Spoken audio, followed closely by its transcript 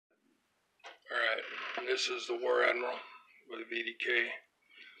And this is the War Admiral by VDK.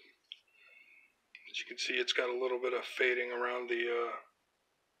 As you can see, it's got a little bit of fading around the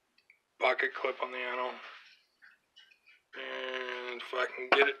pocket clip on the ammo. And if I can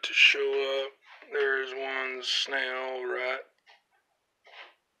get it to show up, there's one snail right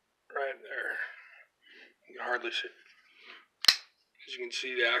there. You can hardly see it. As you can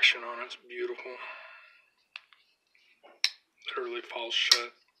see, the action on it's beautiful. Literally falls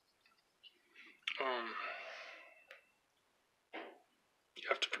shut. You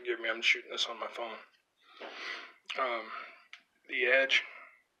have to forgive me, I'm shooting this on my phone. The edge,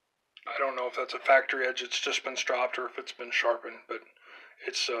 I don't know if that's a factory edge, it's just been stropped, or if it's been sharpened, but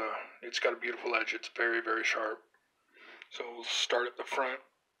it's got a beautiful edge. It's very, very sharp. So we'll start at the front,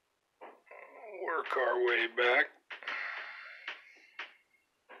 work our way back.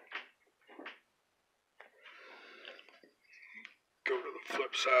 Go to the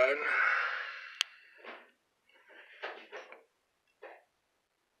flip side.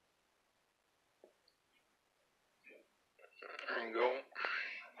 There you go.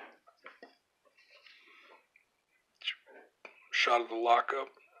 Shot of the lockup,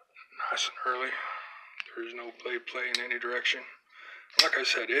 nice and early. There's no blade play in any direction. Like I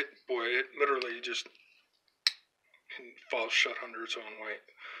said, it literally just falls shut under its own weight.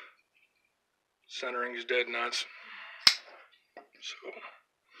 Centering is dead nuts. So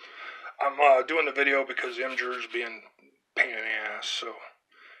I'm doing the video because the Imgur's being a pain in the ass. So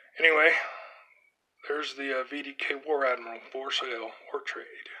anyway, there's the VDK War Admiral for sale or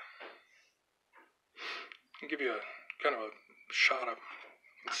trade. I'll give you a kind of a shot of,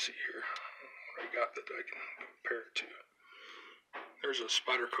 let's see here, what I got that I can compare it to. There's a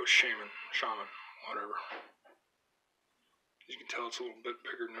Spider Coast Shaman, whatever. As you can tell, it's a little bit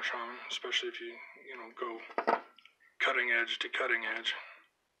bigger than a Shaman, especially if you go cutting edge to cutting edge.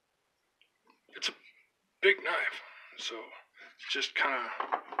 It's a big knife, so it's just kind of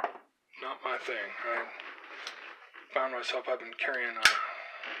not my thing. I found myself, I've been carrying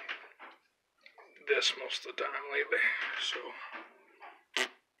this most of the time lately, so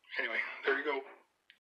anyway, there you go.